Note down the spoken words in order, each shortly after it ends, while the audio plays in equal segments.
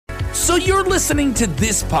So you're listening to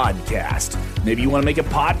this podcast. Maybe you want to make a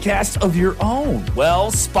podcast of your own.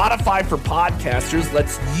 Well, Spotify for Podcasters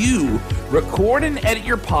lets you record and edit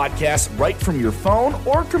your podcast right from your phone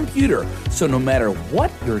or computer. So no matter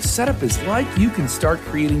what your setup is like, you can start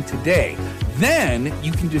creating today. Then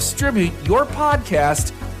you can distribute your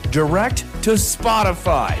podcast direct to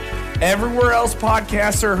Spotify. Everywhere else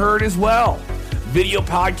podcasts are heard as well. Video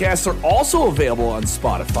podcasts are also available on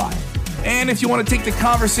Spotify. And if you want to take the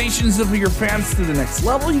conversations of your fans to the next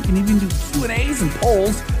level, you can even do Q&As and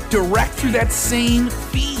polls direct through that same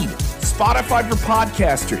feed. Spotify for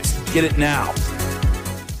Podcasters. Get it now.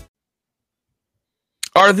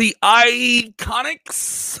 Are the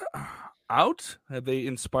Iconics out? Have they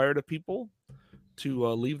inspired a people to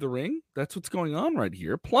leave the ring? That's what's going on right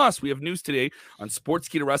here. Plus, we have news today on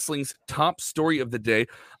Sportskeeda Wrestling's top story of the day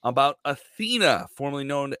about Athena, formerly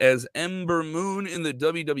known as Ember Moon in the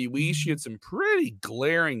WWE. She had some pretty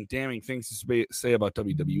glaring, damning things to say about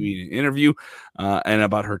WWE in an interview and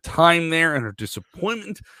about her time there and her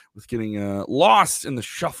disappointment with getting lost in the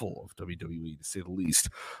shuffle of WWE, to say the least.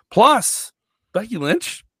 Plus, Becky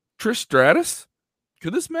Lynch, Trish Stratus.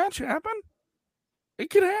 Could this match happen?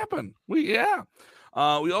 It could happen. We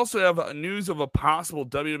also have news of a possible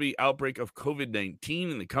WWE outbreak of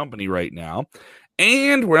COVID-19 in the company right now.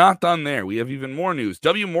 And we're not done there. We have even more news.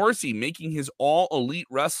 W. Morrissey making his All Elite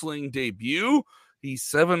Wrestling debut. He's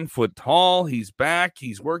 7 foot tall. He's back.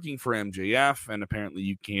 He's working for MJF. And apparently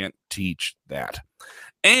you can't teach that.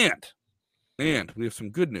 And we have some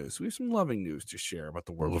good news. We have some loving news to share about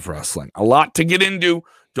the world of wrestling. A lot to get into.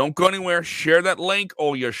 Don't go anywhere. Share that link.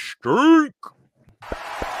 Oh, you stink.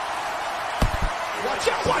 Watch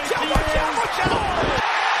out, watch out, watch out, watch out!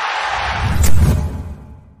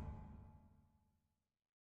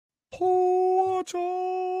 Watch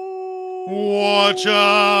out! Watch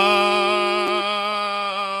out!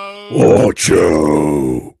 Watch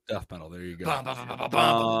out! Death metal, there you go.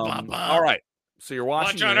 All right, so you're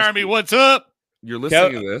watching. Watch out, Army, what's up? You're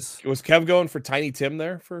listening to this. Was Kev going for Tiny Tim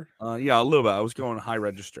there? Yeah, a little bit. I was going high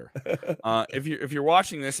register. If you're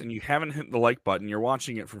watching this and you haven't hit the like button, you're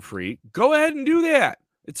watching it for free. Go ahead and do that.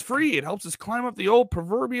 It's free. It helps us climb up the old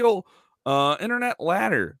proverbial internet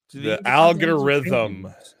ladder to the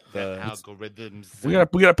algorithm. Algorithms. We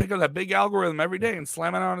gotta pick up that big algorithm every day and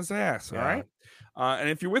slam it on his ass. Yeah. All right. And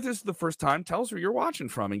if you're with us the first time, tell us where you're watching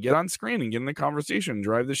from and get on screen and get in the conversation and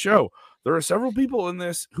drive the show. There are several people in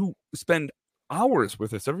this who spend hours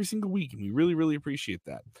with us every single week, and we really, really appreciate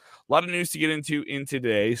that. A lot of news to get into in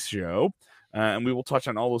today's show, and we will touch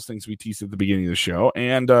on all those things we teased at the beginning of the show,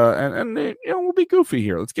 and we'll be goofy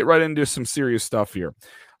here. Let's get right into some serious stuff here.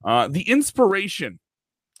 The Inspiration,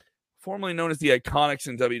 formerly known as the Iconics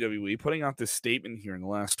in WWE, putting out this statement here in the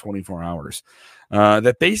last 24 hours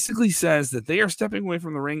that basically says that they are stepping away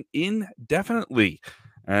from the ring indefinitely.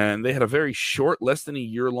 And they had a very short, less than a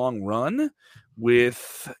year-long run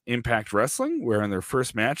with Impact Wrestling, where in their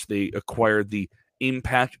first match, they acquired the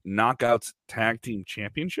Impact Knockouts Tag Team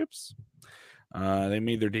Championships. They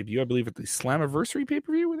made their debut, I believe, at the Slammiversary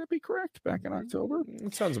pay-per-view. Would that be correct? Back in October?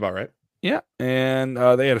 That sounds about right. Yeah, and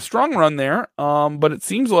they had a strong run there, but it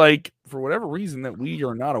seems like, for whatever reason that we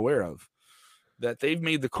are not aware of, that they've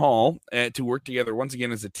made the call to work together once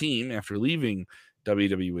again as a team after leaving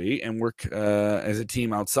WWE and work as a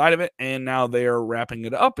team outside of it, and now they are wrapping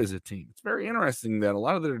it up as a team. It's very interesting that a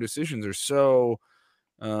lot of their decisions are so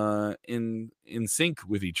in sync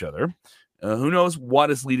with each other. Who knows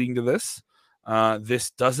what is leading to this?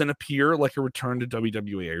 This doesn't appear like a return to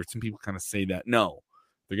WWE. I heard some people kind of say that. No,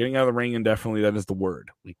 they're getting out of the ring indefinitely. That is the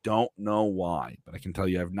word. We don't know why, but I can tell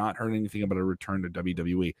you I've not heard anything about a return to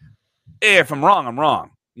WWE. If I'm wrong, I'm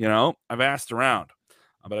wrong. You know, I've asked around.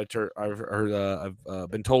 But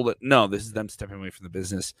I've been told that, no, this is them stepping away from the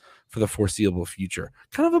business for the foreseeable future.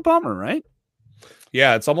 Kind of a bummer, right?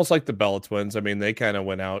 Yeah, it's almost like the Bella Twins. I mean, they kind of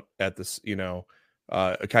went out at this, kind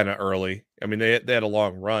of early. I mean, they had a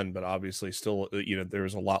long run, but obviously still, there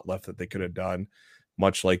was a lot left that they could have done,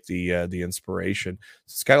 much like the Inspiration.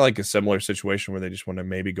 It's kind of like a similar situation where they just want to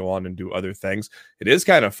maybe go on and do other things. It is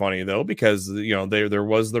kind of funny, though, because, there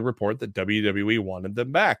was the report that WWE wanted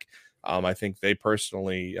them back. I think they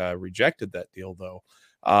personally rejected that deal, though.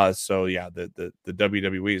 So yeah, the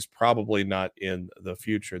WWE is probably not in the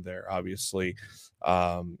future there. Obviously,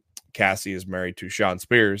 Cassie is married to Sean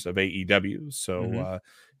Spears of AEW, so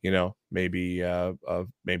maybe they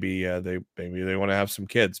want to have some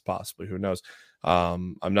kids, possibly. Who knows?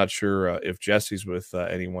 I'm not sure if Jesse's with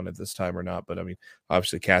anyone at this time or not, but I mean,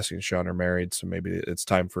 obviously Cassie and Sean are married, so maybe it's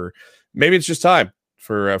just time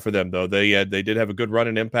for them, though. They did have a good run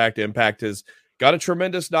in Impact. Impact has got a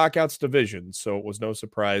tremendous knockouts division, so it was no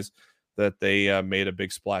surprise that they made a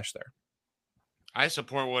big splash there. I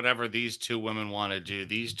support whatever these two women want to do.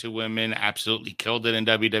 These two women absolutely killed it in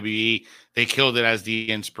WWE. They killed it as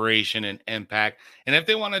the inspiration and impact. And if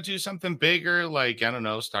they want to do something bigger, like, I don't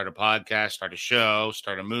know, start a podcast, start a show,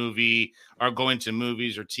 start a movie, or go into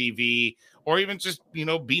movies or TV, or even just,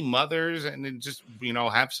 be mothers and then just,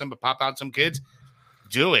 have some pop out some kids,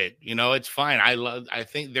 do it. It's fine. I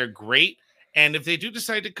think they're great. And if they do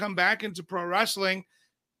decide to come back into pro wrestling,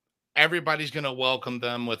 everybody's going to welcome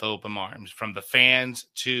them with open arms, from the fans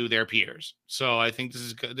to their peers. So I think this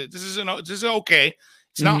is good. This is okay.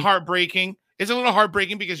 It's not heartbreaking. It's a little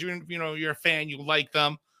heartbreaking because you're a fan, you like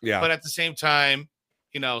them. Yeah. But at the same time,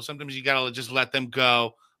 sometimes you got to just let them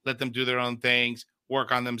go, let them do their own things,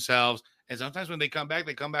 work on themselves. And sometimes when they come back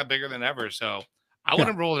bigger than ever. So I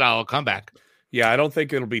wouldn't rule it out. I'll come back. Yeah, I don't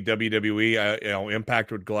think it'll be WWE.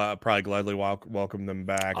 Impact would probably gladly welcome them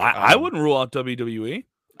back. I wouldn't rule out WWE.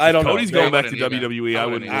 I don't know. Cody's going back to WWE. I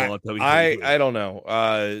wouldn't rule out WWE. I don't know.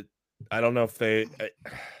 I don't know if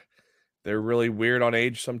they're really weird on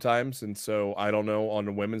age sometimes, and so I don't know on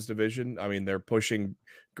the women's division. I mean, they're pushing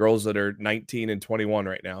girls that are 19 and 21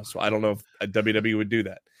 right now, so I don't know if WWE would do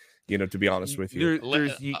that. To be honest with you,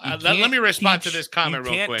 let me respond to this comment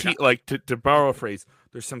real quick. To borrow a phrase,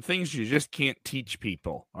 there's some things you just can't teach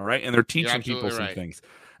people. All right, and they're teaching people some things.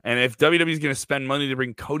 And if WWE is going to spend money to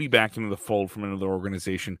bring Cody back into the fold from another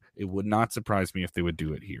organization, it would not surprise me if they would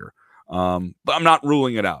do it here. But I'm not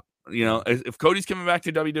ruling it out. If Cody's coming back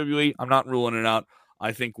to WWE, I'm not ruling it out.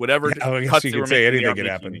 I think whatever. I guess you could say anything could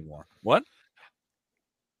happen. Anymore. What?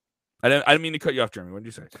 I didn't mean to cut you off, Jeremy. What did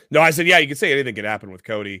you say? No, I said, yeah, you could say anything could happen with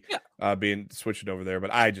Cody being switched over there,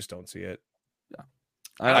 but I just don't see it. Yeah.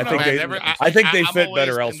 I think they fit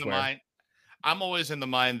better elsewhere. I'm always in the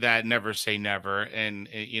mind that never say never. And,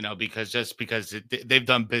 because they've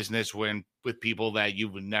done business with people that you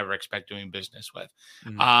would never expect doing business with.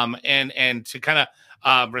 Mm-hmm. And to kind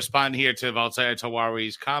of respond here to Valteri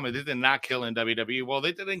Tawari's comment, they did not kill in WWE. Well,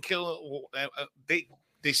 they didn't kill.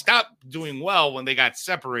 They stopped doing well when they got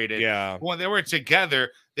separated. Yeah. When they were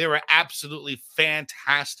together, they were absolutely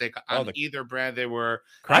fantastic on either brand. They were,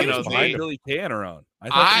 they really can her own.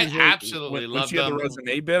 I absolutely when loved she had them. the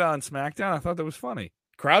resume bit on SmackDown, I thought that was funny.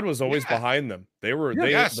 Crowd was always behind them. They were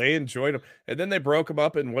they enjoyed them, and then they broke them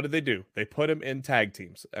up. And what did they do? They put them in tag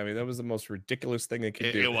teams. I mean, that was the most ridiculous thing they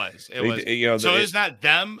could do. It was. So it's not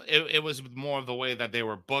them. It was more of the way that they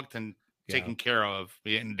were booked and taken care of,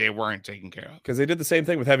 and they weren't taken care of because they did the same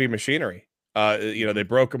thing with Heavy Machinery. They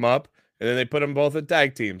broke them up and then they put them both in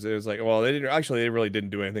tag teams. It was like, well, they really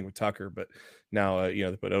didn't do anything with Tucker, but now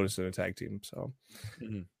they put Otis in a tag team. So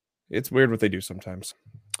it's weird what they do sometimes.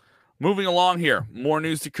 Moving along here, more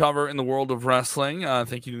news to cover in the world of wrestling.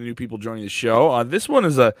 Thank you to the new people joining the show. This one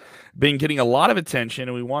has been getting a lot of attention,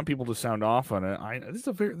 and we want people to sound off on it. This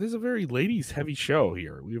is a very ladies heavy show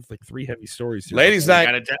here. We have like 3 heavy stories here. Ladies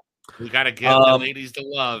night. We got to give the ladies the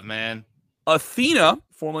love, man. Athena,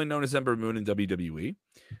 formerly known as Ember Moon in WWE,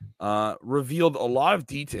 revealed a lot of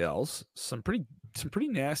details, some pretty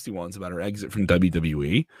nasty ones about her exit from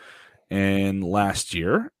WWE and last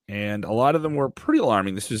year, and a lot of them were pretty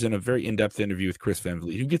alarming. This was in a very in-depth interview with Chris Van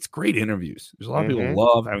Vliet, who gets great interviews. There's a lot of people who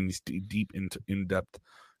love having these deep, in-depth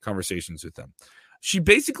conversations with them. She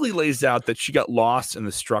basically lays out that she got lost in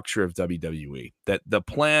the structure of WWE, that the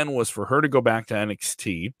plan was for her to go back to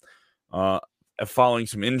NXT following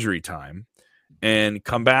some injury time and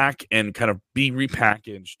come back and kind of be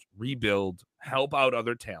repackaged, rebuild, help out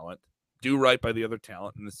other talent, do right by the other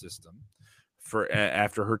talent in the system for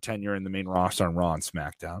after her tenure in the main roster on Raw and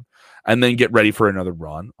SmackDown, and then get ready for another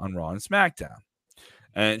run on Raw and SmackDown.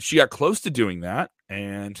 And she got close to doing that,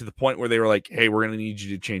 and to the point where they were like, hey, we're going to need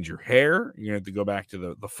you to change your hair. You're going to have to go back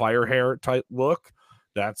to the fire hair type look.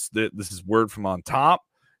 This is word from on top.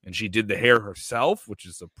 And she did the hair herself, which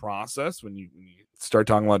is a process. When you start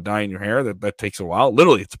talking about dyeing your hair, that takes a while.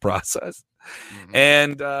 Literally, it's a process. Mm-hmm.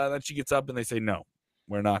 And then she gets up and they say, no,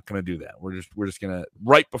 we're not going to do that. We're just going to,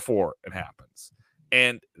 right before it happens.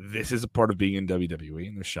 And this is a part of being in WWE,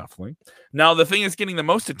 and they're shuffling. Now, the thing that's getting the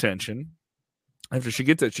most attention, after she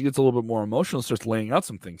gets it, she gets a little bit more emotional, starts laying out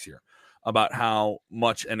some things here about how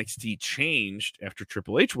much NXT changed after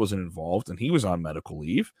Triple H wasn't involved and he was on medical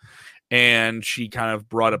leave. And she kind of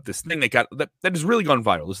brought up this thing that has really gone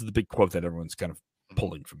viral. This is the big quote that everyone's kind of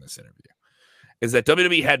pulling from this interview, is that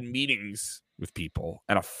WWE had meetings with people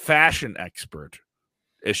and a fashion expert,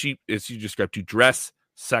 as she described, to dress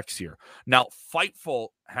sexier. Now, Fightful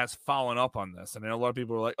has followed up on this, and I know a lot of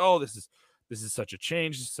people are like, "Oh, this this is such a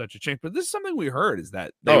change. This is such a change. But this is something we heard is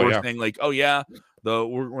that they were saying like, oh yeah,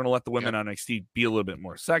 we're going to let the women on NXT be a little bit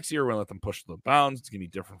more sexier. We're going to let them push the bounds. It's going to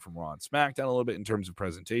be different from Raw and SmackDown a little bit in terms of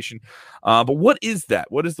presentation. But what is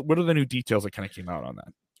that? What are the new details that kind of came out on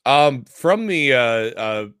that? From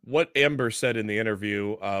the what Amber said in the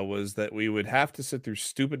interview was that we would have to sit through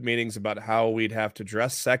stupid meetings about how we'd have to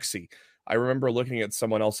dress sexy. I remember looking at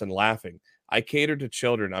someone else and laughing. I cater to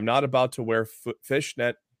children. I'm not about to wear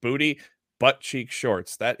fishnet booty butt cheek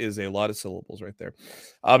shorts. That is a lot of syllables right there.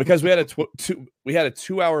 Because we had a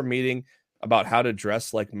 2-hour meeting about how to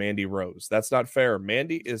dress like Mandy Rose. That's not fair.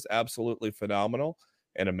 Mandy is absolutely phenomenal,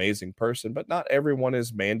 an amazing person, but not everyone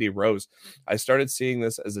is Mandy Rose. I started seeing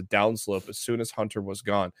this as a downslope as soon as Hunter was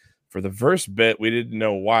gone. For the first bit, we didn't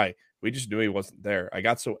know why. We just knew he wasn't there. I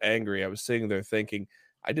got so angry. I was sitting there thinking,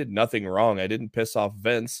 I did nothing wrong. I didn't piss off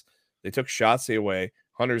Vince. They took Shotzi away.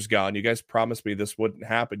 Hunter's gone. You guys promised me this wouldn't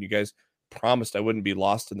happen. You guys promised I wouldn't be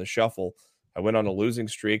lost in the shuffle. I went on a losing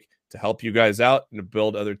streak to help you guys out and to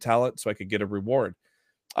build other talent so I could get a reward.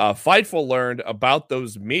 Fightful learned about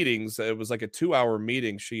those meetings. It was like a 2-hour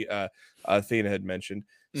meeting Athena had mentioned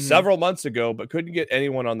several months ago, but couldn't get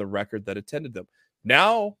anyone on the record that attended them.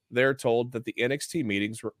 Now they're told that the NXT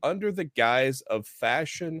meetings were under the guise of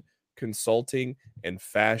fashion consulting and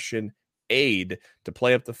fashion aid to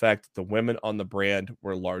play up the fact that the women on the brand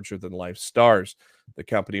were larger than life stars. The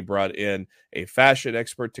company brought in a fashion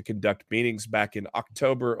expert to conduct meetings back in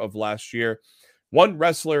October of last year. One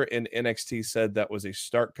wrestler in NXT said that was a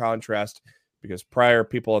stark contrast because prior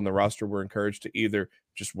people on the roster were encouraged to either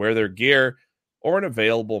just wear their gear or an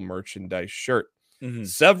available merchandise shirt.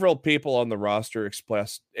 Several people on the roster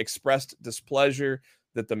expressed displeasure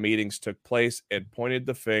that the meetings took place and pointed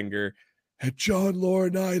the finger at John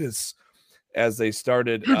Laurinaitis as they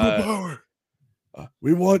started.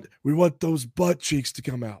 We want those butt cheeks to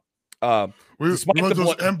come out. We want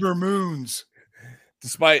those Ember Moons.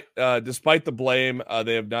 Despite the blame,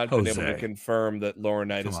 they have not been able to confirm that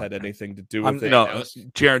Laurinaitis had anything to do with it. No,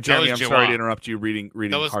 Jeremy, I'm sorry to interrupt you reading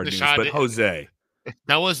hard news, but Jose.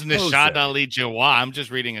 That wasn't Nishad Ali Jawad. I'm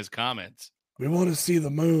just reading his comments. We want to see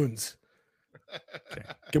the moons. Okay.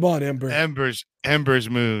 Come on, Ember. Ember's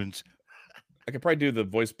moons. I could probably do the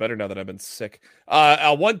voice better now that I've been sick.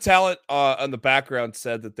 One talent on the background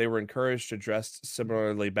said that they were encouraged to dress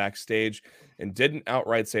similarly backstage and didn't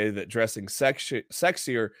outright say that dressing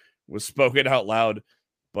sexier was spoken out loud,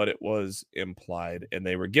 but it was implied. And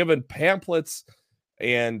they were given pamphlets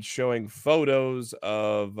and showing photos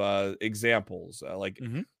of examples.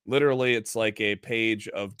 Literally, it's like a page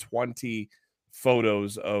of 20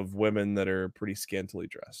 photos of women that are pretty scantily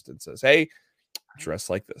dressed. It says, hey, dress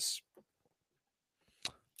like this.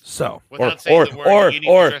 So, without saying the word, you need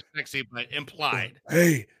to dress sexy, but implied.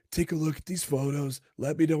 Hey, take a look at these photos.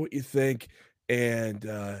 Let me know what you think, and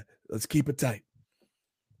let's keep it tight.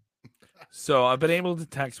 So, I've been able to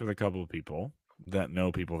text with a couple of people that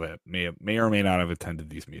know people that may or may not have attended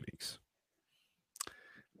these meetings,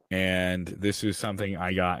 and this is something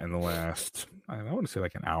I got in the last, I want to say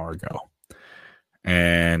like an hour ago,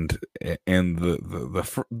 and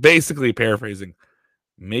the basically paraphrasing,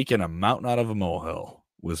 making a mountain out of a molehill.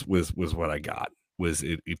 Was what I got.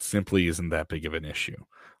 It simply isn't that big of an issue,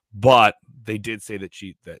 but they did say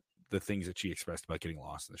that the things that she expressed about getting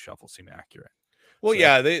lost in the shuffle seem accurate. Well, so,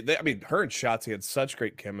 yeah, they I mean, her and Shotzi had such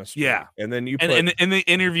great chemistry. Yeah, and then in the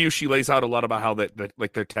interview, she lays out a lot about how that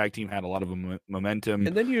like their tag team had a lot of momentum,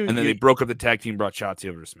 and then they broke up the tag team, brought Shotzi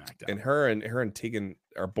over to SmackDown. And her and Tegan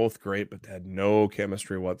are both great, but had no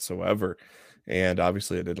chemistry whatsoever. And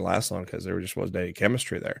obviously, it didn't last long because there just wasn't any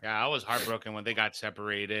chemistry there. Yeah, I was heartbroken when they got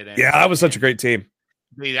separated. And, that was such a great team.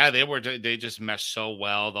 Yeah, they just meshed so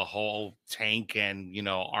well. The whole tank and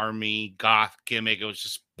army goth gimmick. It was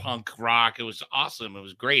just punk rock. It was awesome. It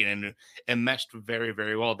was great, and it meshed very,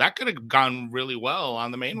 very well. That could have gone really well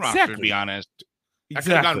on the main roster. To be honest, that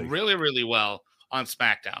could have gone really, really really on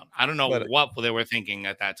SmackDown. I don't know what they were thinking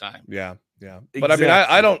at that time. Yeah. But exactly.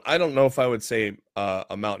 I mean, I don't know if I would say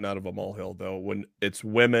a mountain out of a molehill though when it's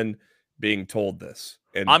women being told this.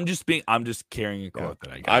 And I'm just carrying a quote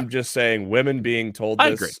that I got. I'm just saying women being told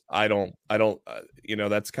this. I don't.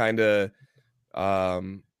 That's kind of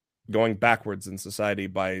going backwards in society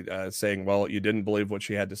by saying, well, you didn't believe what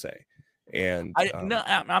she had to say. And I'm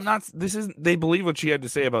not. They believe what she had to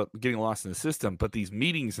say about getting lost in the system, but these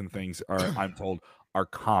meetings and things are, I'm told, are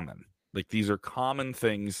common. Like these are common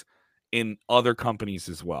things in other companies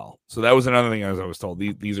as well. So that was another thing as I was told.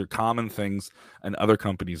 These are common things in other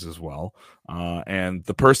companies as well. And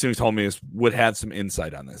the person who told me this would have some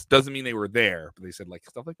insight on this. Doesn't mean they were there, but they said like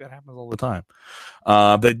stuff like that happens all the time.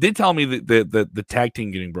 They did tell me that the tag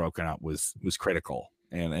team getting broken up was critical.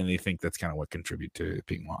 And they think that's kind of what contributed to it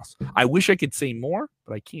being lost. I wish I could say more,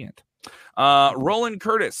 but I can't. Roland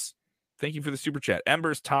Curtis, thank you for the super chat.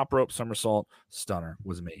 Ember's top rope somersault stunner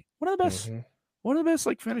was me. One of the best. Mm-hmm. One of the best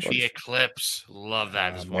like finishes. The Eclipse, love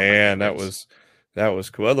that. Man, that was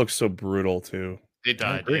cool. That looks so brutal too. It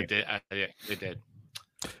did. It did.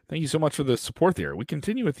 Thank you so much for the support there. We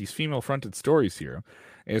continue with these female-fronted stories here,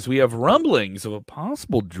 as we have rumblings of a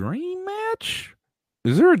possible dream match.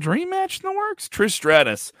 Is there a dream match in the works? Trish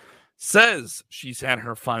Stratus says she's had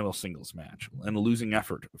her final singles match in a losing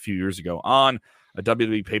effort a few years ago on a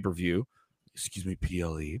WWE pay-per-view,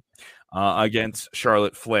 PLE, against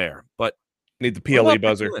Charlotte Flair. But need the PLE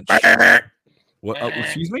buzzer. What?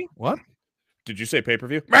 Excuse me? What? Did you say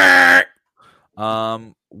pay-per-view?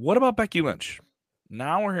 What about Becky Lynch?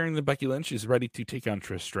 Now we're hearing that Becky Lynch is ready to take on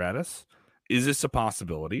Trish Stratus. Is this a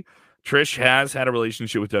possibility? Trish has had a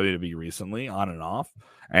relationship with WWE recently, on and off,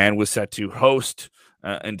 and was set to host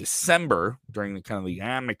in December during the kind of the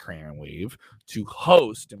Omicron wave to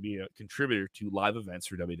host and be a contributor to live events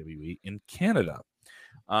for WWE in Canada.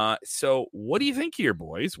 So what do you think here,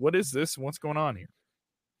 boys? What is this? What's going on here?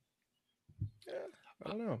 I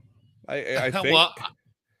don't know. I think. Well,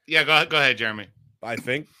 yeah, go ahead, Jeremy. I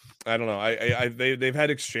think I don't know. They've had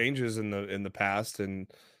exchanges in the past, and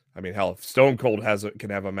I mean, hell, if Stone Cold can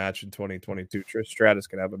have a match in 2022, Trish Stratus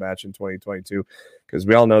can have a match in 2022, because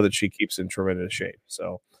we all know that she keeps in tremendous shape.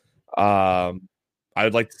 So, I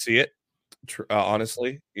would like to see it.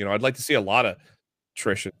 Honestly, I'd like to see a lot of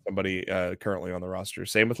Trish and somebody currently on the roster.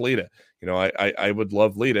 Same with Lita. I would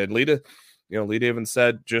love Lita. And Lita, Lita even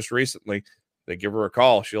said just recently, they give her a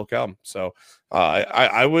call, she'll come. So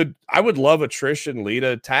I would love a Trish and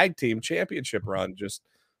Lita tag team championship run just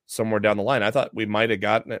somewhere down the line. I thought we might have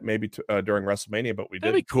gotten it maybe during WrestleMania, but we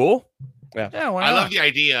didn't. That'd be cool. Yeah. I love the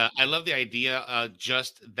idea.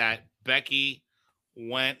 Just that Becky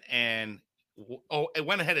went ahead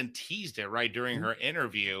and teased it right during her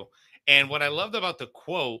interview. And what I loved about the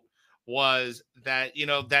quote was that,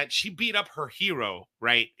 that she beat up her hero,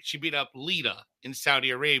 right? She beat up Lita in Saudi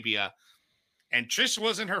Arabia, and Trish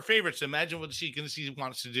wasn't her favorite. So imagine what she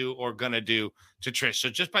wants to do or gonna do to Trish. So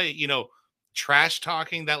just by, trash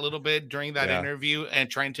talking that little bit during that interview and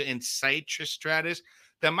trying to incite Trish Stratus,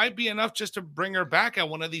 that might be enough just to bring her back at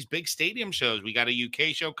one of these big stadium shows. We got a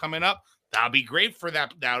UK show coming up. That'll be great for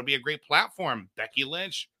that. That'll be a great platform. Becky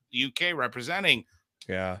Lynch, UK representing.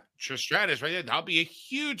 Yeah. Trish Stratus right there. That'll be a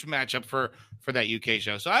huge matchup for that UK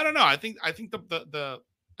show. So I don't know. I think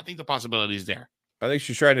the possibility is there. I think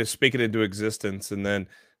she's trying to speak it into existence, and then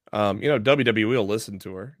WWE will listen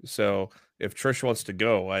to her. So if Trish wants to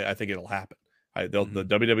go, I think it'll happen. The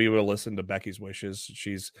WWE will listen to Becky's wishes.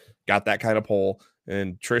 She's got that kind of pull,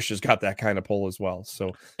 and Trish has got that kind of pull as well.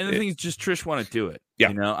 So, and the thing is, just Trish want to do it.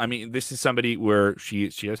 Yeah, I mean, this is somebody where she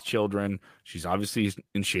has children. She's obviously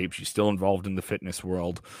in shape. She's still involved in the fitness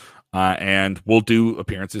world, and will do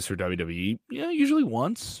appearances for WWE. Usually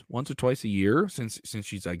once or twice a year since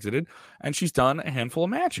she's exited, and she's done a handful of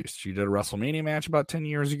matches. She did a WrestleMania match about 10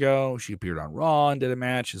 years ago. She appeared on Raw and did a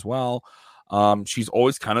match as well. She's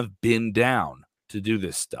always kind of been down to do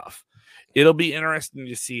this stuff. It'll be interesting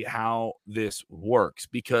to see how this works,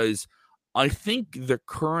 because I think the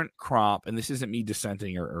current crop, and this isn't me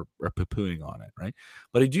dissenting or poo-pooing on it, right?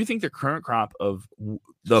 But I do think the current crop of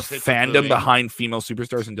the fandom behind female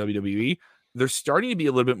superstars in WWE, there's starting to be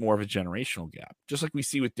a little bit more of a generational gap, just like we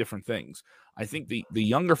see with different things. I think the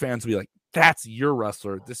younger fans will be like, that's your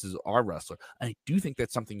wrestler, this is our wrestler. And I do think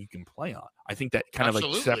that's something you can play on. I think that kind of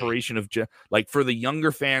like separation of like for the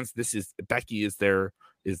younger fans, this is Becky is their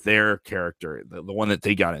character, the one that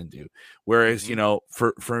they got into. Whereas,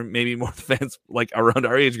 for maybe more fans like around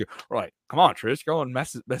our age, we're like, come on, Trish, go and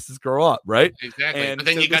mess this girl up, right? Exactly. And but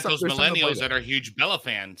then so you got those millennials that are huge Bella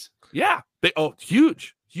fans. Yeah.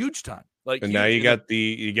 Huge time. Like, and now you got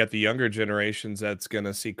the younger generations that's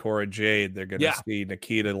gonna see Cora Jade, they're gonna see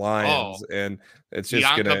Nikita Lyons, and it's just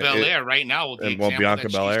Bianca Belair right now. And Bianca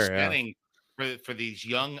Belair, for these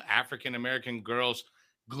young African American girls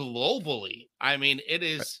globally. I mean, it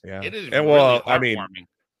is. It is. And really I mean,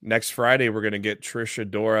 next Friday we're gonna get Trish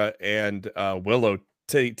Adora and Willow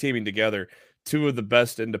teaming together. Two of the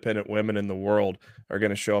best independent women in the world are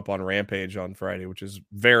going to show up on Rampage on Friday, which is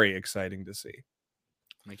very exciting to see.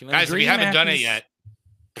 Guys, if you haven't done it yet,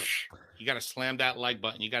 You got to slam that like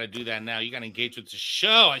button. You got to do that now. You got to engage with the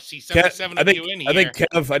show. I see 77 of you in here. I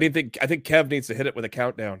think Kev needs to hit it with a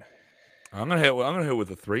countdown. I'm gonna hit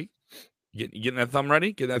with a 3. Getting that thumb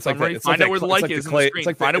ready. Get that It's thumb like ready. Find out where the like is on the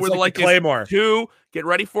screen. Find out where the like is. Claymore. 2. Get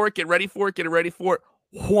ready for it. Get ready for it. Get ready for it.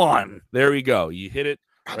 1. There we go. You hit it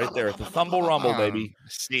right there. It's a Thumble Rumble, baby.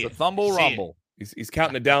 It's a Thumble Rumble. He's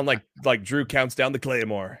counting it down like Drew counts down the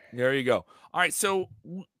Claymore. There you go. All right. So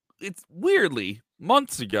it's weirdly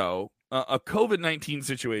months ago, a COVID-19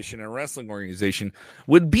 situation in a wrestling organization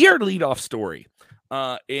would be our leadoff story.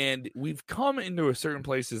 And we've come into a certain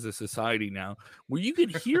place as a society now where you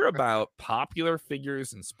could hear about popular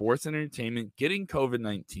figures in sports and entertainment getting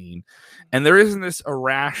COVID-19, and there isn't this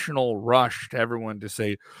irrational rush to everyone to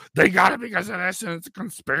say they got it because of this and it's a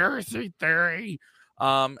conspiracy theory,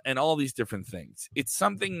 and all these different things. It's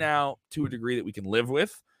something now to a degree that we can live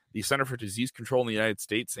with. The Center for Disease Control in the United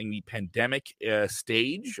States saying the pandemic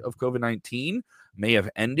stage of COVID-19 may have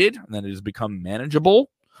ended and that it has become manageable.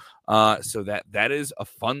 So that is a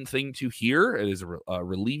fun thing to hear. It is a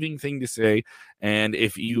relieving thing to say. And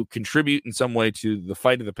if you contribute in some way to the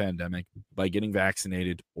fight of the pandemic by getting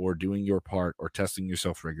vaccinated or doing your part or testing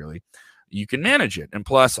yourself regularly, you can manage it. And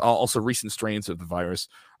plus, also recent strains of the virus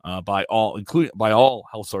by all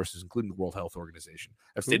health sources, including the World Health Organization,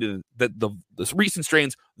 have stated that the recent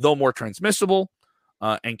strains, though more transmissible,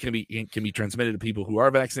 and can be transmitted to people who are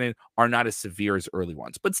vaccinated, are not as severe as early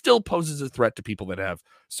ones, but still poses a threat to people that have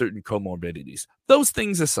certain comorbidities. Those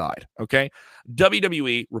things aside, okay,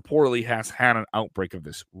 WWE reportedly has had an outbreak of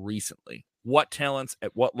this recently. What talents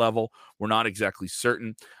at what level, we're not exactly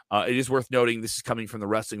certain. It is worth noting this is coming from the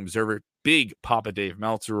Wrestling Observer. Big Papa Dave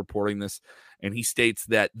Meltzer reporting this, and he states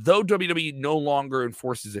that though WWE no longer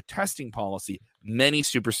enforces a testing policy, many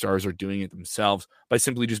superstars are doing it themselves by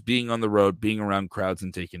simply just being on the road, being around crowds,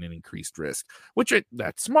 and taking an increased risk.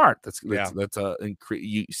 That's smart.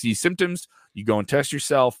 You see symptoms, you go and test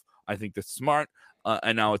yourself. I think that's smart,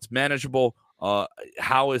 and now it's manageable.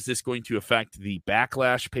 How is this going to affect the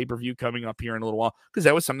Backlash pay-per-view coming up here in a little while? Because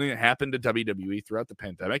that was something that happened to WWE throughout the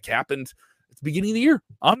pandemic. Happened at the beginning of the year.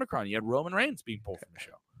 Omicron. You had Roman Reigns being pulled from the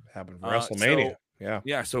show. Happened for WrestleMania.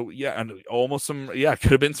 And almost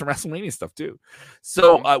could have been some WrestleMania stuff too.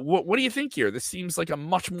 So what do you think here? This seems like a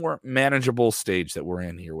much more manageable stage that we're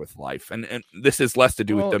in here with life, and this has less to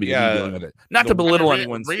do with WWE dealing with it. Not to belittle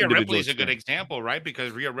anyone's. Rhea Ripley's a good example, right?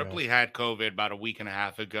 Because Rhea Ripley had COVID about a week and a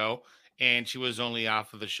half ago, and she was only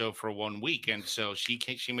off of the show for 1 week, and so she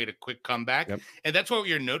made a quick comeback. And that's what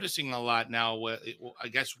you're noticing a lot now, I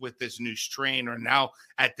guess, with this new strain, or now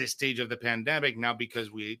at this stage of the pandemic, now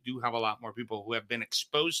because we do have a lot more people who have been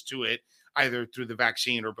exposed to it, either through the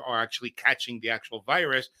vaccine or actually catching the actual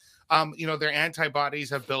virus. Their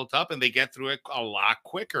antibodies have built up and they get through it a lot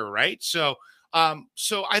quicker, right? So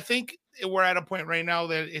I think we're at a point right now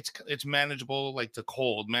that it's manageable like the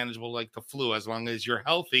cold, manageable like the flu, as long as you're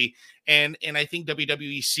healthy. And I think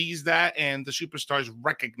WWE sees that, and the superstars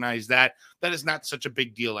recognize that is not such a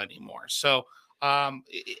big deal anymore. So, and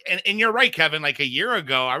you're right, Kevin. Like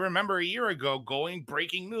I remember a year ago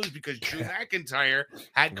breaking news because Drew McIntyre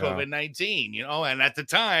had COVID-19, and at the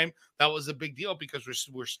time that was a big deal because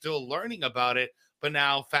we're still learning about it. But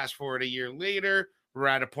now, fast forward a year later, we're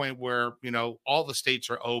at a point where, all the states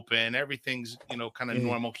are open. Everything's, kind of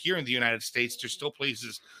normal here in the United States. There's still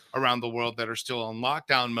places around the world that are still in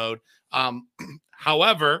lockdown mode.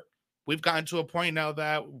 However, we've gotten to a point now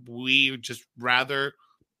that we just rather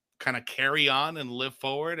kind of carry on and live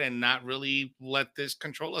forward and not really let this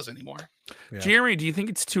control us anymore. Yeah. Jeremy, do you think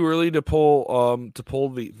it's too early to pull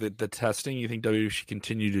the testing? You think WWE should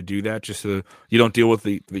continue to do that just so you don't deal with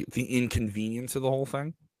the inconvenience of the whole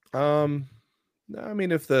thing? I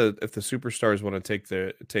mean, if the superstars want to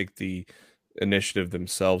take the initiative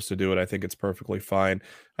themselves to do it, I think it's perfectly fine.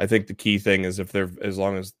 I think the key thing is as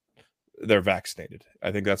long as they're vaccinated.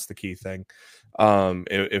 I think that's the key thing.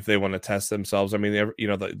 If they want to test themselves, I mean,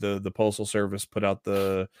 the Postal Service put out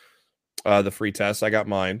the free tests. I got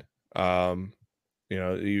mine.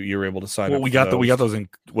 You were able to sign up. We got those in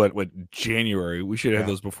what January. We should have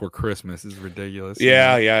those before Christmas. This is ridiculous.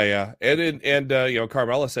 Yeah. And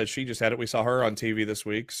Carmella said she just had it. We saw her on TV this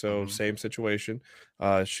week. So same situation.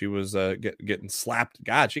 She was getting slapped.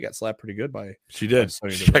 God, she got slapped pretty good by. She did.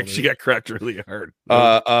 She got cracked really hard.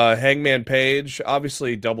 Hangman Page.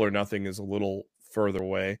 Obviously, Double or Nothing is a little further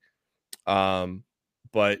away.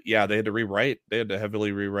 But yeah, they had to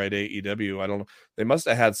heavily rewrite AEW. I don't know. They must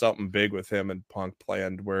have had something big with him and Punk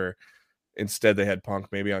planned where instead they had Punk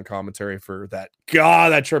maybe on commentary for that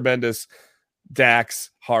tremendous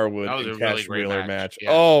Dax Harwood and Cash Wheeler match. Yeah,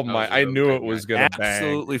 oh my, I knew it was going to bang.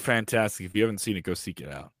 Absolutely fantastic. If you haven't seen it, go seek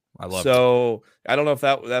it out. I love it. So I don't know if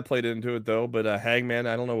that played into it though, but Hangman,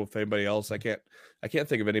 I don't know if anybody else. I can't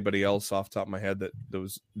think of anybody else off the top of my head that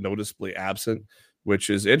was noticeably absent,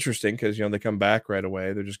 which is interesting because they come back right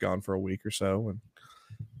away. They're just gone for a week or so,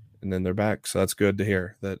 and then they're back. So that's good to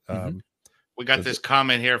hear that. We got this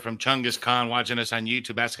comment here from Chungus Khan watching us on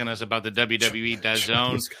YouTube asking us about the WWE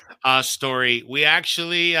DAZN story. We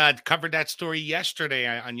actually covered that story yesterday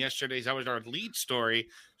on yesterday's. That was our lead story.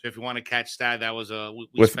 So if you want to catch that, that was we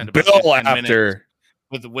with spent about Bill 15 after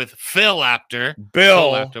minutes with Phil after.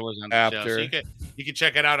 Bill after was on the show. So you can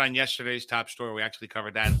check it out on yesterday's top story. We actually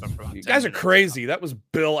covered that. You guys are crazy. That was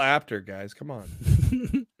Bill after, guys. Come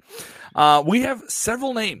on. We have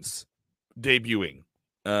several names debuting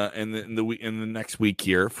in the next week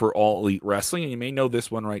here for All Elite Wrestling, and you may know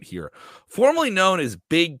this one right here. Formerly known as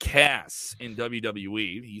Big Cass in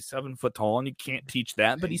WWE, he's 7 foot tall, and you can't teach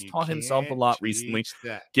that, but he's taught himself a lot recently,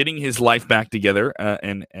 getting his life back together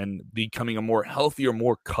and becoming a more healthier,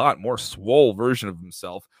 more cut, more swole version of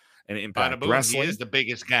himself. And Impact Wrestling, he is the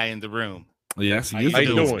biggest guy in the room. Yes, he is the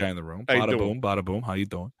biggest guy in the room. Bada boom, bada boom. How you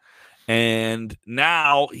doing? And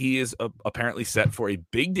now he is apparently set for a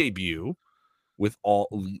big debut with All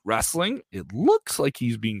Elite Wrestling. It looks like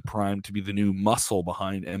he's being primed to be the new muscle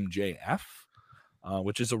behind MJF,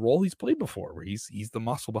 which is a role he's played before, where he's the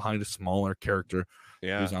muscle behind a smaller character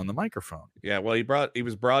who's on the microphone. Yeah, well, he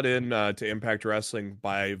was brought in to Impact Wrestling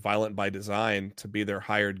by Violent by Design to be their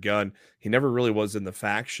hired gun. He never really was in the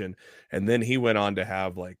faction, and then he went on to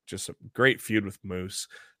have just a great feud with Moose.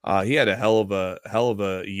 He had a hell of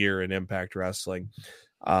a year in Impact Wrestling.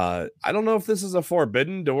 I don't know if this is a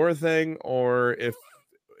Forbidden Door thing or if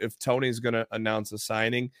Tony's going to announce a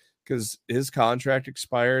signing, because his contract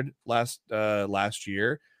expired last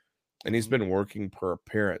year, and he's been working per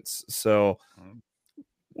appearance. So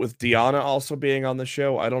with Deanna also being on the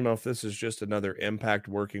show, I don't know if this is just another Impact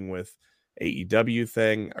working with AEW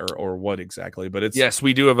thing or what exactly. But yes,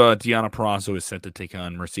 we do have Deanna Purrazzo is set to take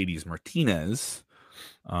on Mercedes Martinez.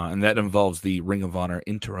 And that involves the Ring of Honor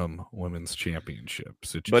Interim Women's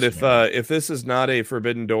Championships. But if this is not a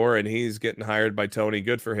Forbidden Door and he's getting hired by Tony,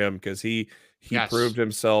 good for him, because he proved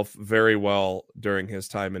himself very well during his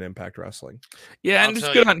time in Impact Wrestling. Yeah, and it's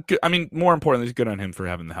good on. I mean, more importantly, it's good on him for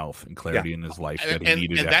having the health and clarity in his life that he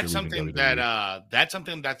needed. And that's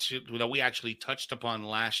something that we actually touched upon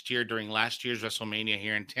during last year's WrestleMania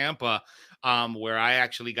here in Tampa, where I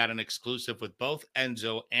actually got an exclusive with both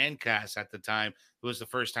Enzo and Cass at the time. It was the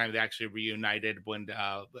first time they actually reunited when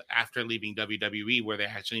after leaving WWE, where they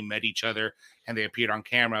actually met each other and they appeared on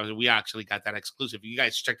camera. We actually got that exclusive. You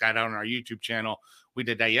guys check that out on our YouTube channel. We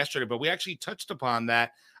did that yesterday, but we actually touched upon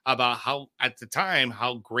that about how at the time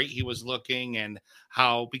how great he was looking and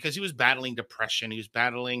how, because he was battling depression, he was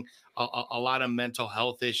battling a lot of mental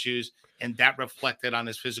health issues, and that reflected on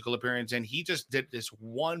his physical appearance. And he just did this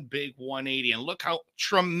one big 180, and look how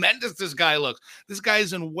tremendous this guy looks. This guy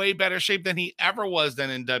is in way better shape than he ever was than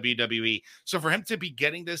in WWE. So for him to be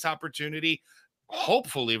getting this opportunity,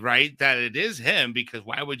 hopefully, right, that it is him, because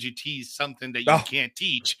why would you tease something that you can't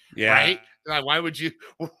teach, right? Like, why would you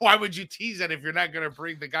tease that if you're not going to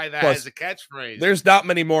bring the guy that has a catchphrase? There's not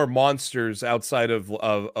many more monsters outside of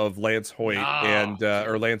Lance Hoyt and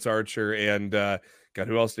or Lance Archer and God,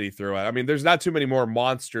 who else did he throw out? I mean, there's not too many more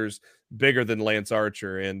monsters bigger than Lance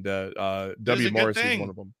Archer, and W. Morrissey is one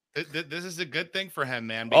of them. This is a good thing for him,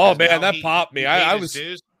 man. Oh man, that popped me. I was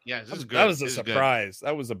yeah, this is good. That was a surprise.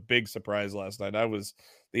 That was a big surprise last night.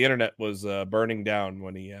 The internet was burning down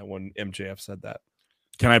when MJF said that.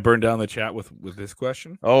 Can I burn down the chat with this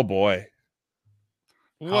question? Oh boy,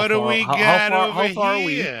 what do we got over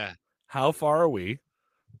here? How far are we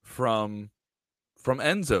from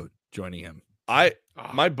Enzo joining him?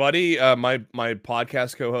 My buddy, my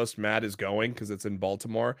podcast co-host Matt is going because it's in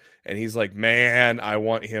Baltimore, and he's like, man, I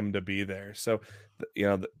want him to be there. So,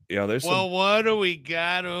 there's what do we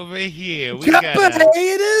got over here? We got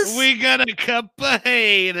a couple of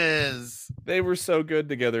haters. They were so good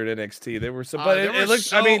together at NXT. They were so,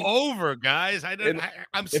 over, guys.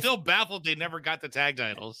 I'm still baffled they never got the tag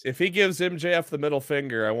titles. If he gives MJF the middle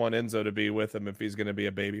finger, I want Enzo to be with him if he's going to be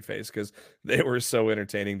a babyface, because they were so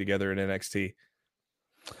entertaining together in NXT.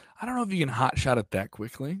 I don't know if you can hotshot it that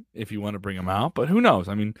quickly if you want to bring him out, but who knows?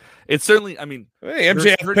 I mean, it's certainly. I mean,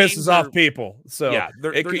 MJF pisses off people, so yeah,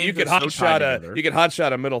 you can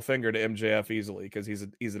hotshot a middle finger to MJF easily because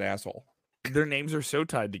he's an asshole. Their names are so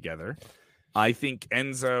tied together. I think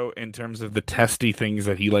Enzo, in terms of the testy things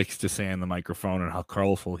that he likes to say on the microphone and how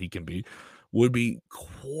colorful he can be, would be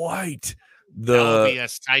quite the. That would be a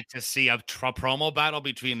sight to see, a promo battle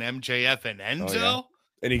between MJF and Enzo.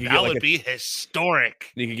 Oh, And you could that would be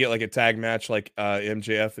historic. You could get like a tag match like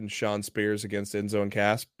MJF and Sean Spears against Enzo and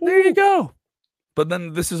Cass. There you go. But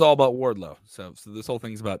then this is all about Wardlow. So this whole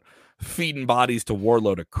thing's about feeding bodies to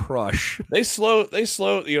Wardlow to crush. They slow, they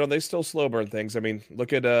still slow burn things. I mean,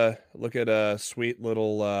 look at sweet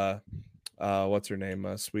little what's her name?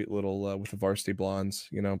 Sweet little with the Varsity Blondes,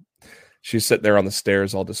 She's sitting there on the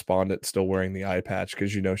stairs all despondent, still wearing the eye patch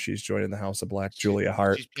because she's joining the House of Black, Julia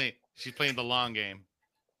Hart. She's playing the long game.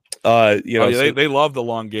 They love the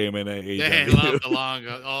long game in AEW. They love the long.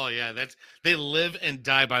 Oh yeah, they live and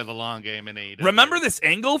die by the long game in AEW. Remember this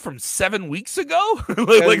angle from 7 weeks ago?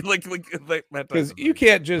 Because you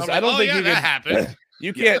can't just. I don't think that happened.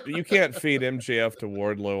 You can't feed MJF to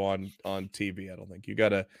Wardlow on TV. I don't think you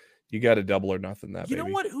gotta double or nothing that. You know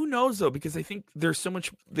what? Who knows though? Because I think there's so much.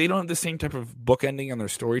 They don't have the same type of book ending on their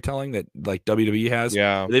storytelling that like WWE has.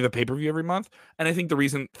 Yeah, they have a pay-per-view every month, and I think the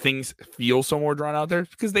reason things feel so more drawn out there is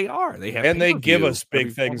because they are. They have and they give us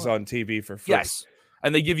big things on TV for free. Yes.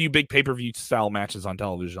 And they give you big pay-per-view style matches on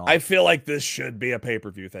television. I feel like this should be a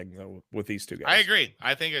pay-per-view thing though, with these two guys. I agree.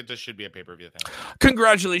 I think this should be a pay-per-view thing.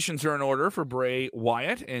 Congratulations are in order for Bray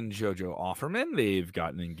Wyatt and JoJo Offerman. They've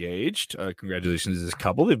gotten engaged. Congratulations to this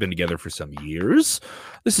couple. They've been together for some years.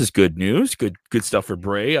 This is good news. Good stuff for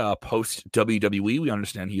Bray. Post WWE, we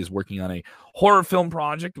understand he is working on a horror film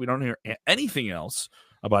project. We don't hear anything else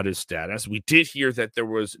about his status. We did hear that there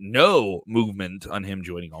was no movement on him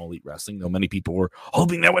joining All Elite Wrestling, though many people were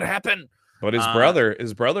hoping that would happen. But his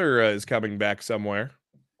brother is coming back somewhere.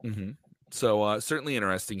 Mm-hmm. So certainly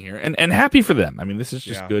interesting here, and happy for them. I mean, this is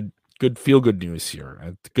just good feel good news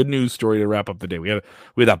here. Good news story to wrap up the day. We had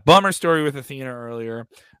a bummer story with Athena earlier.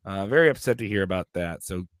 Very upset to hear about that.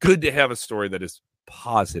 So good to have a story that is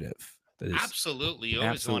positive. Absolutely. You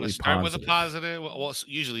always want to start with a positive. Well,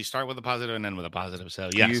 usually start with a positive and end with a positive.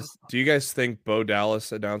 So, yes. Do you guys think Bo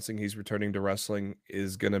Dallas announcing he's returning to wrestling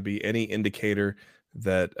is going to be any indicator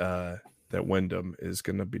that that Wyndham is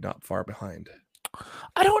going to be not far behind?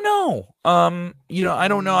 I don't know. I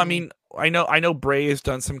don't know. I mean, I know Bray has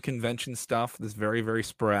done some convention stuff that's very, very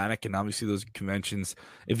sporadic, and obviously those conventions,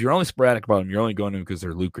 if you're only sporadic about them, you're only going to them because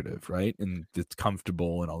they're lucrative, right? And it's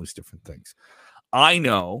comfortable and all these different things. I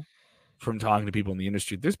know from talking to people in the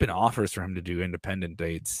industry, there's been offers for him to do independent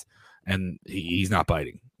dates, and he's not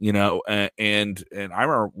biting, and I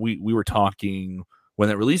remember we were talking when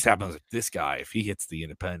that release happened. I was like, this guy, if he hits the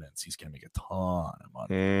independents, he's gonna make a ton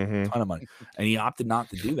of money, and he opted not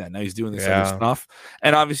to do that. Now he's doing this other stuff,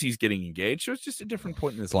 and obviously he's getting engaged. So it's just a different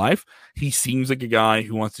point in his life. He seems like a guy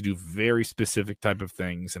who wants to do very specific type of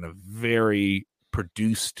things in a very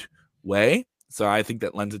produced way. So I think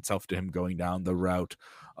that lends itself to him going down the route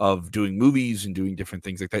of doing movies and doing different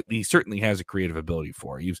things like that. He certainly has a creative ability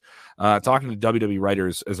for. He was talking to WWE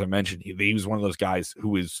writers, as I mentioned. He was one of those guys who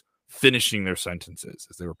was finishing their sentences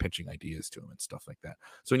as they were pitching ideas to him and stuff like that.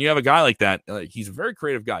 So when you have a guy like that, he's a very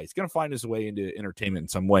creative guy. He's going to find his way into entertainment in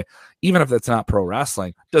some way, even if that's not pro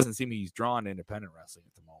wrestling. Doesn't seem he's drawn to independent wrestling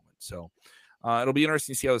at the moment. So it'll be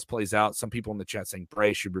interesting to see how this plays out. Some people in the chat saying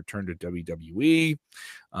Bray should return to WWE,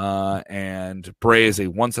 and Bray is a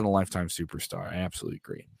once-in-a-lifetime superstar. I absolutely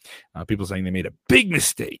agree. People saying they made a big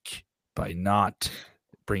mistake by not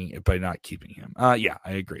keeping him. Yeah,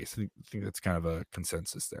 I agree. So I think that's kind of a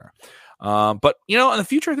consensus there. But in the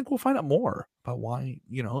future, I think we'll find out more about why.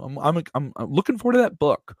 I'm looking forward to that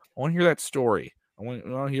book. I want to hear that story. I want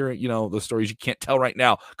to hear the stories you can't tell right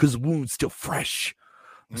now because the wound's still fresh.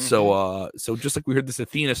 So just like we heard this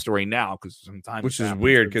Athena story now, because sometimes which is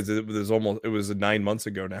weird because it was 9 months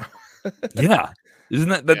ago now. Yeah,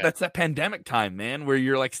 isn't that's that pandemic time, man, where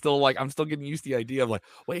you're like still like I'm still getting used to the idea of like,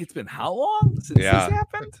 wait, it's been how long since this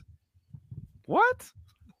happened? What?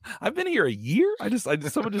 I've been here a year. I just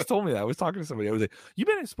someone just told me that. I was talking to somebody. I was like, "You've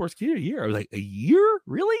been in Sportskeeda a year?" I was like, "A year?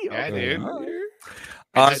 Really?" Yeah, dude.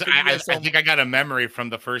 I think I got a memory from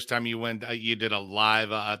the first time you went. You did a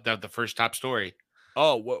live the first top story.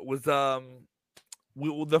 Oh, what was I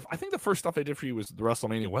think the first stuff I did for you was the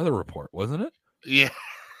WrestleMania weather report, wasn't it? Yeah.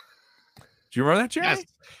 Do you remember that, Jerry? Yes.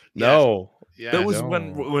 No. Yeah. That was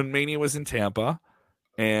when Mania was in Tampa,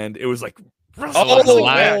 and it was like live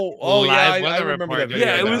I remember that.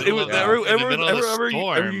 Yeah, it was.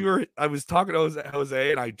 I was talking to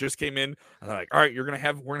Jose, and I just came in, and they're like, "All right, we're gonna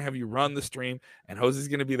have you run the stream, and Jose's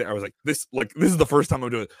gonna be there." I was like, "This is the first time I'm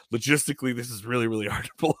doing it. Logistically, this is really, really hard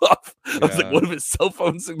to pull off." I was like, "What if his cell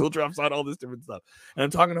phone signal drops out? All this different stuff." And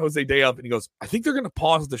I'm talking to Jose day up, and he goes, "I think they're gonna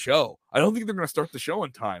pause the show. I don't think they're gonna start the show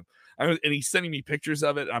in time." And he's sending me pictures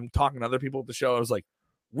of it. I'm talking to other people at the show. I was like,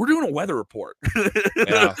 we're doing a weather report.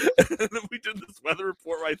 Yeah. And then we did this weather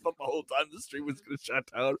report where I thought the whole time the stream was going to shut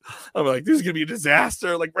down. I'm like, this is going to be a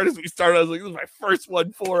disaster. Like, right as we started, I was like, this is my first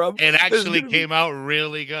one for them. It actually came out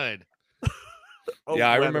really good. Yeah,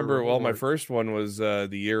 I remember. Well, my first one was the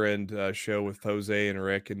year-end show with Jose and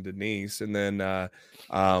Rick and Denise, and then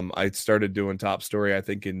I started doing Top Story, I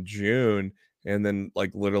think, in June, and then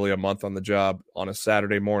like literally a month on the job. On a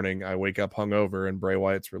Saturday morning, I wake up hungover, and Bray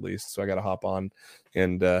Wyatt's released, so I got to hop on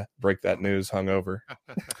and break that news hungover.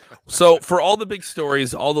 So for all the big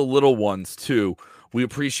stories, all the little ones too, we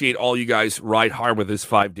appreciate all you guys ride hard with us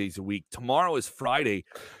 5 days a week. Tomorrow is Friday.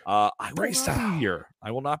 I will not be here.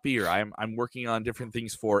 I will not be here. I'm working on different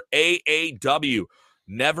things for AAW.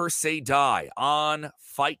 Never Say Die on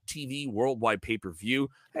Fight TV Worldwide Pay-Per-View.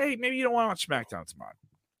 Hey, maybe you don't want to watch SmackDown tomorrow.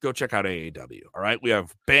 Go check out AAW. All right. We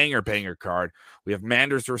have banger card. We have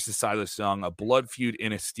Manders versus Silas Young, a blood feud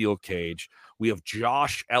in a steel cage. We have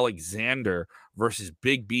Josh Alexander versus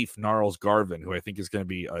Big Beef Gnarls Garvin, who I think is going to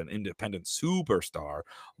be an independent superstar.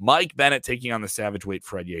 Mike Bennett taking on the Savage Weight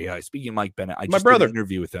Fred. Yeah. Speaking of Mike Bennett, I just did an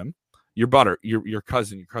interview with him. Your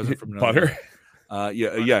cousin from Butter.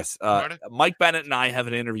 Yes. Mike Bennett and I have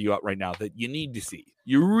an interview out right now that you need to see.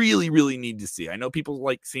 You really, really need to see. I know people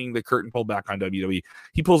like seeing the curtain pulled back on WWE.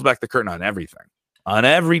 He pulls back the curtain on everything, on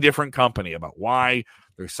every different company, about why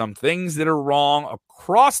there's some things that are wrong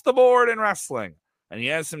across the board in wrestling. And he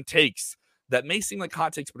has some takes that may seem like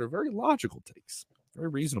hot takes, but are very logical takes, very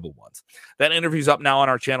reasonable ones. That interview's up now on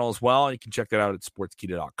our channel as well. You can check that out at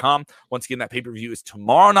sportskeeda.com. Once again, that pay-per-view is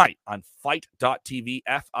tomorrow night on fight.tv,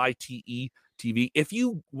 FITE TV. If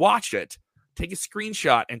you watch it, take a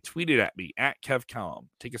screenshot and tweet it at me at Kev Callum.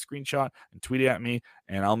 Take a screenshot and tweet it at me,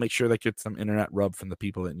 and I'll make sure that gets some internet rub from the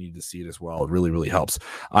people that need to see it as well. It really, really helps.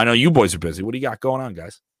 I know you boys are busy. What do you got going on,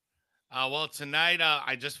 guys? Well, tonight,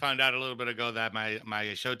 I just found out a little bit ago that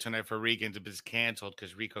my show tonight for Regan's is canceled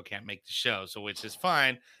because Rico can't make the show, so which is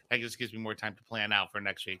fine. That just gives me more time to plan out for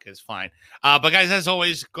next week. It's fine. But guys, as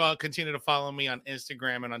always, continue to follow me on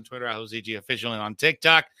Instagram and on Twitter at JoseG and on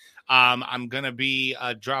TikTok. I'm gonna be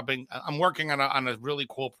I'm working on a really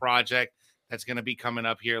cool project that's gonna be coming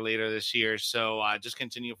up here later this year. So just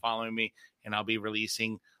continue following me, and I'll be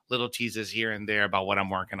releasing little teasers here and there about what I'm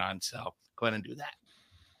working on. So go ahead and do that.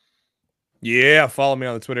 Yeah, follow me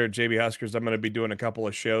on the Twitter at JB Huskers. I'm going to be doing a couple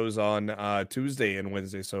of shows on Tuesday and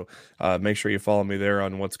Wednesday, so make sure you follow me there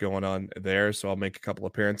on what's going on there. So I'll make a couple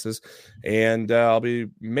appearances, and I'll be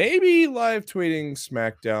maybe live tweeting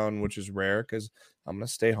SmackDown, which is rare because I'm going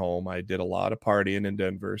to stay home. I did a lot of partying in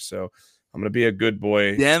Denver, so I'm going to be a good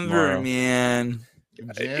boy. Denver, tomorrow. Man.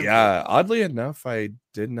 Yeah, oddly enough, I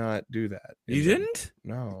did not do that. You didn't?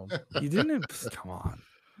 No. You didn't? Come on.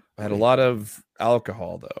 I had a lot of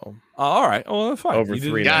alcohol, though. Oh, all right. Well, that's fine. Over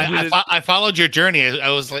 3 Yeah, I followed your journey. I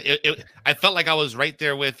was like, I felt like I was right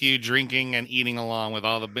there with you, drinking and eating along with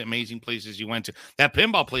all the amazing places you went to. That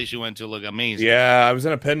pinball place you went to looked amazing. Yeah, I was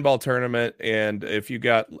in a pinball tournament, and if you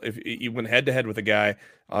went head to head with a guy,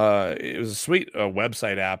 it was a sweet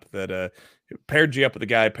website app that paired you up with a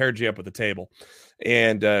guy, paired you up with a table.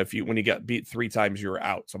 And when you got beat 3 times, you were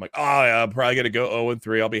out. So I'm like, oh, yeah, I'm probably going to go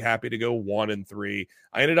 0-3. I'll be happy to go 1-3.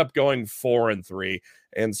 I ended up going 4-3.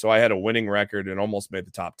 And so I had a winning record and almost made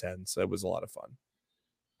the top 10. So it was a lot of fun.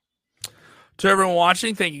 To everyone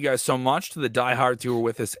watching, thank you guys so much. To the diehards who are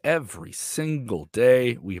with us every single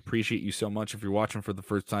day, we appreciate you so much. If you're watching for the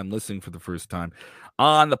first time, listening for the first time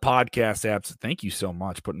on the podcast apps, thank you so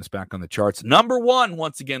much putting us back on the charts. Number 1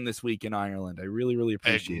 once again this week in Ireland. I really, really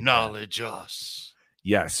appreciate it. Acknowledge us.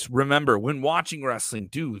 Yes. Remember, when watching wrestling,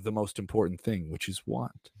 do the most important thing, which is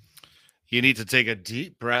what? You need to take a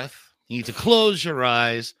deep breath. You need to close your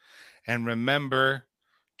eyes and remember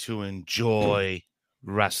to enjoy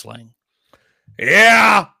wrestling.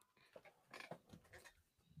 Yeah.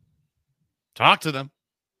 Talk to them.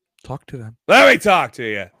 Talk to them. Let me talk to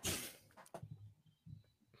you.